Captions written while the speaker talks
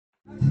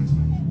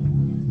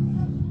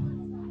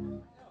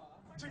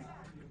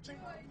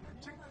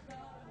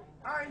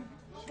Ein,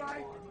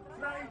 zwei,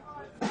 drei.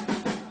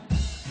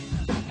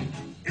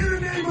 In the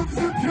name of His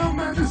Imperial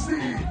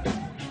Majesty,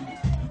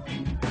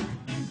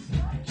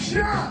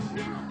 Jah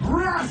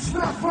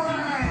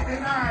Rastafari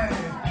and I,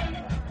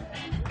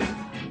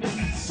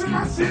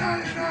 Selassie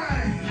and I,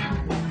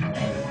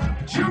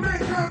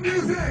 Jamaica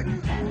music.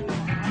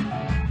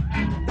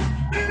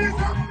 Beat it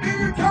up,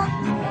 beat it up.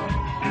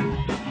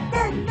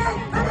 Boom, boom,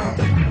 come on.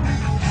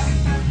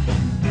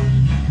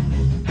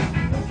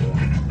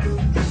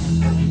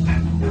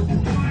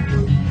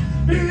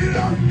 Beat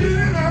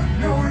it up,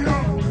 yo, yo.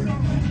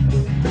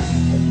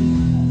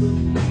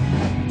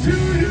 Do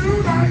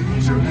you like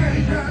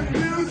Jamaican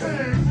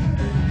music?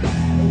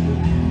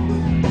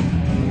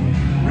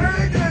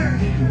 Reggae.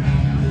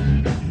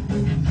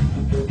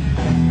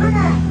 Come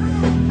on.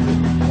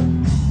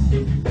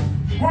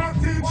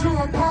 Walked into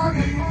a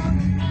party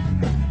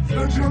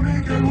the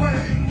Jamaican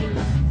way.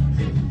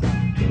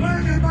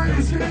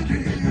 Everybody's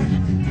shaking.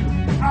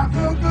 I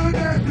felt good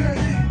that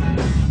day.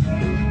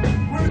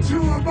 Went to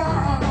a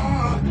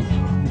bar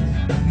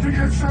to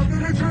get something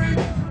to drink.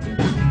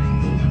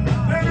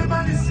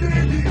 Everybody's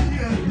singing,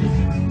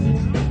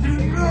 you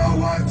know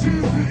what to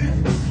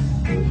think.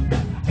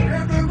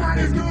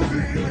 Everybody's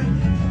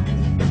moving.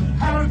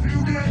 How did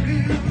you get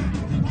here?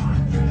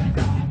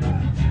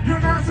 You're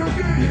not so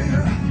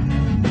good.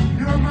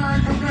 You're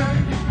Michael Bay.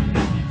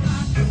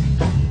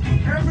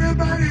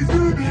 Everybody's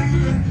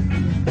moving.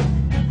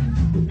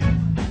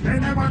 They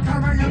never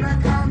come and you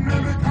never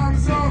come,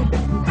 so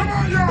come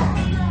on, y'all.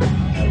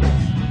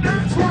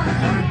 That's why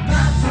I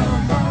got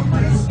some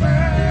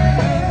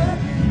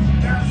respect.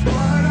 That's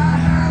what I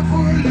have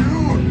for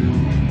you.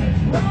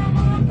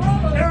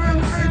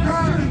 Everybody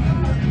come.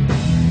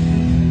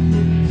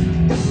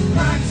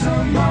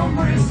 Maximum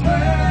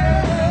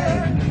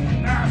respect.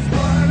 That's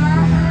what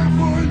I have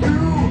for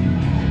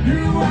you.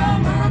 You are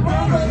my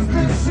brothers,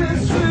 this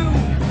is true.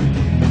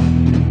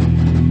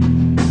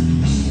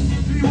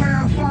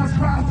 Beware of false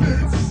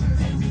prophets.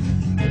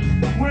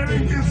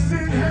 Wearing gifts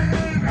in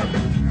hand.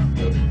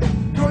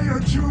 Know your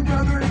true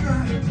brethren.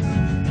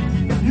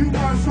 You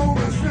must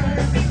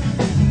overstand.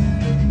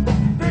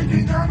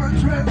 Thinking I'm a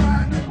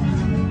dreadlock.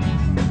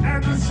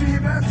 And the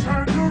seed that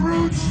turned to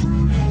roots.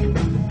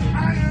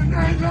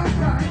 I love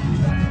right.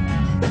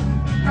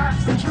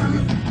 That's the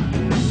truth.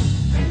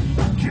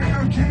 King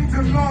of kings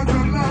and lords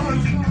of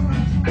lords.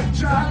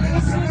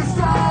 Giants in the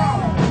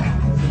star.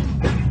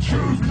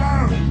 Truth,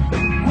 love,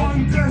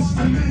 one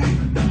destiny.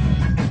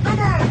 Come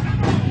on!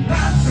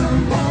 That's a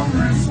long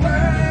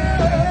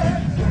respect.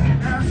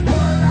 That's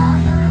what I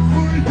have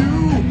for you.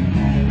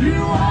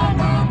 You are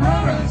my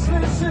brothers,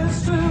 this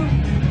is true.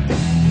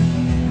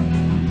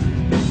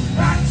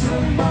 That's a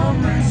long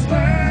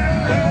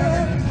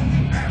respect.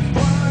 That's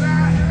what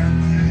I have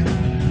for you.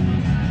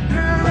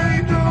 There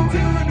ain't no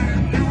killing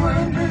in you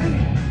and me.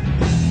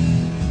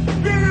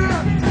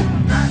 Yeah.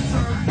 That's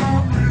a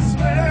long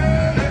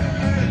respect.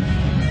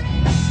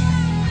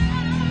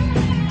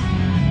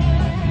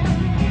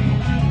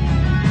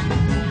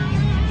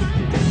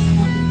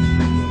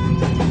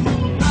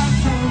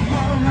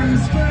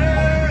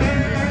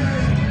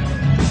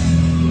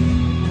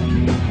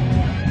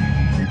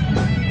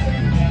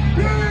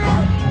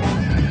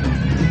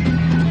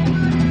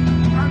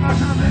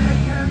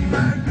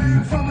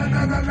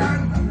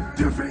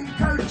 Different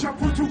culture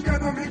put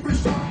together make we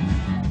strong.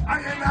 I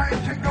and I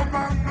can go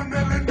bang the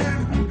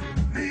melanin.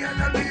 Me and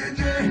the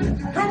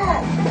DJ. Come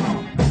on.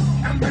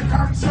 And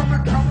become so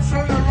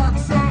the rock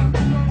song.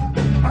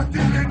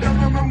 Until they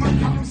never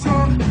come so.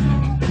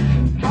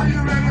 Are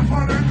you ready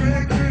for the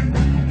breaking?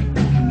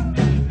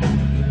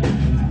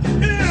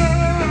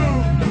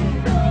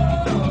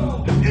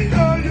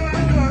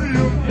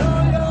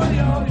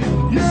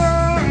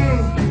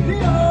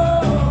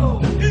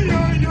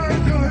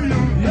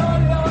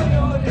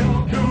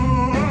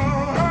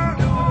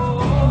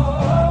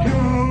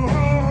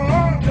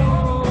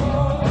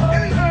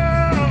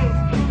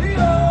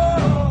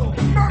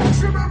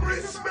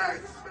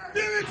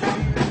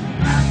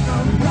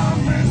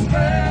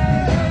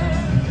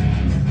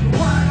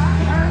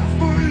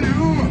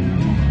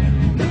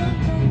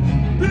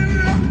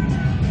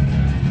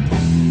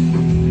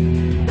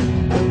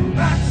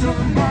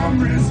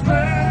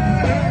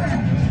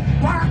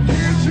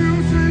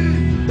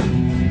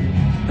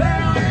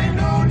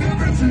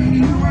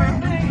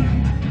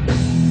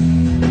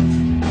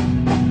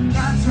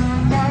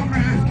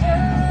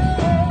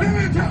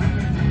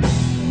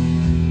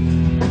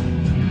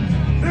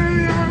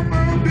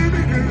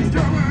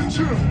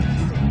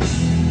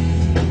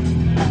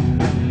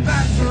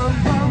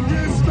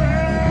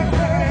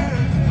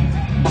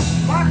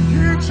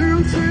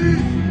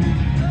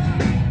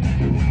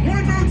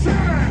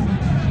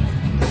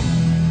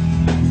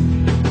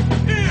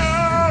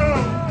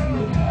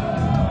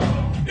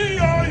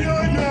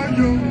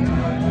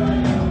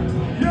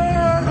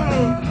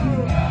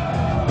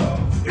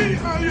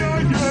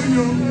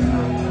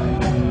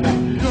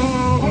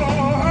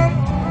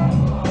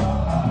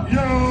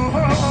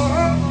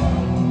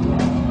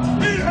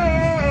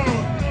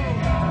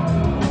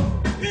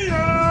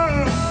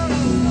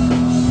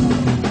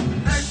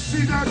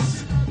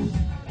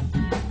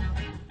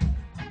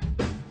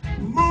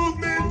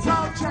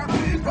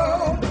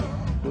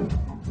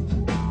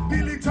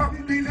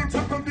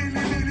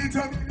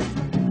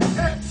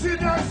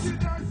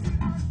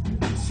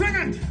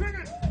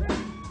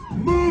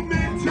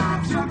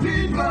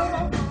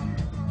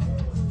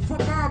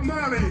 Bob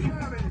Marley.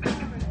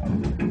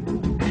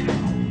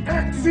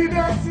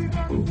 Exodus.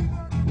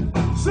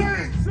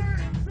 Sing.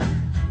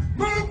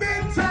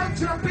 Movement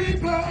of your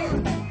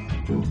people.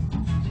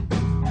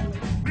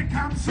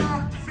 Become so,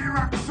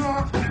 rock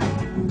so.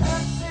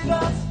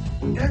 Exodus.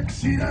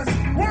 Exodus.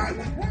 What?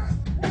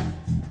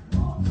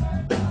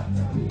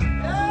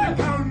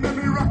 Come let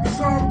me rock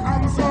so,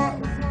 come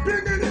so.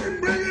 Bring it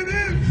in, bring it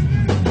in.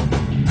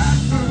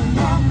 After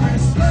long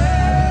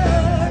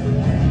respect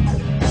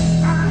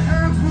I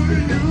have for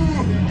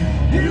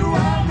you. You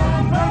are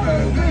my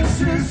brother,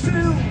 this is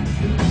you.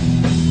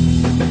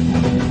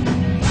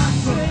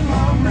 After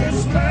long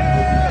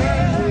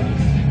respect,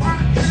 why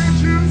can't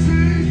you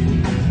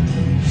see?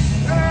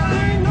 There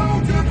ain't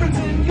no difference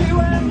in you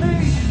and me.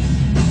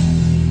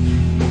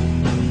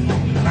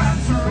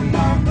 After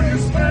long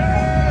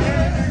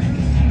respect,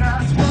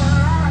 that's what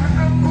I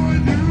have for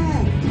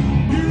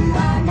you. You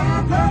are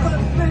my brother,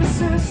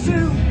 this is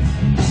you.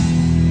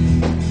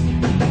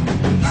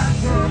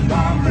 After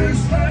long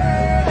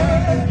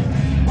respect,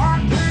 why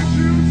can't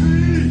you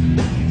see?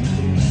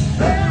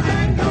 There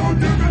ain't no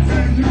difference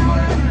in you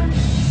and me.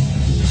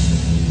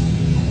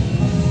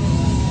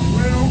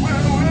 Well,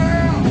 well,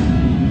 well,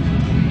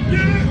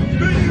 yeah,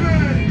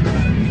 baby.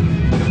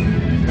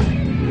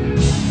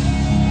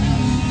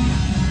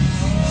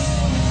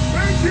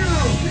 Thank you.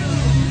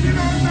 You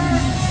know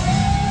that.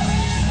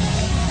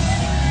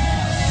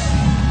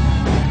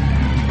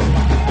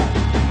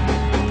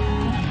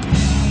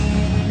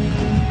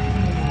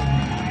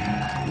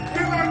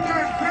 You like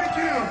that. Thank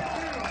you.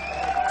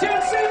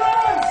 Tim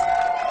Simmons!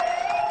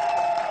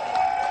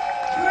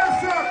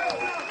 Bless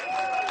up.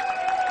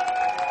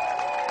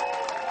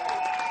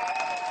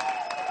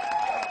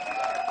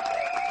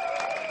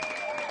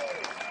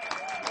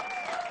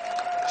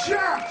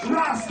 Jack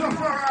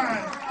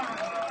Rastafari.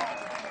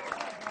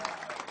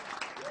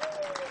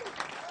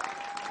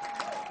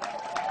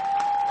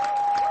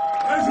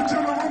 Ladies and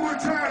gentlemen, one more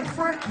time,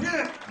 Frank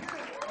Hitt.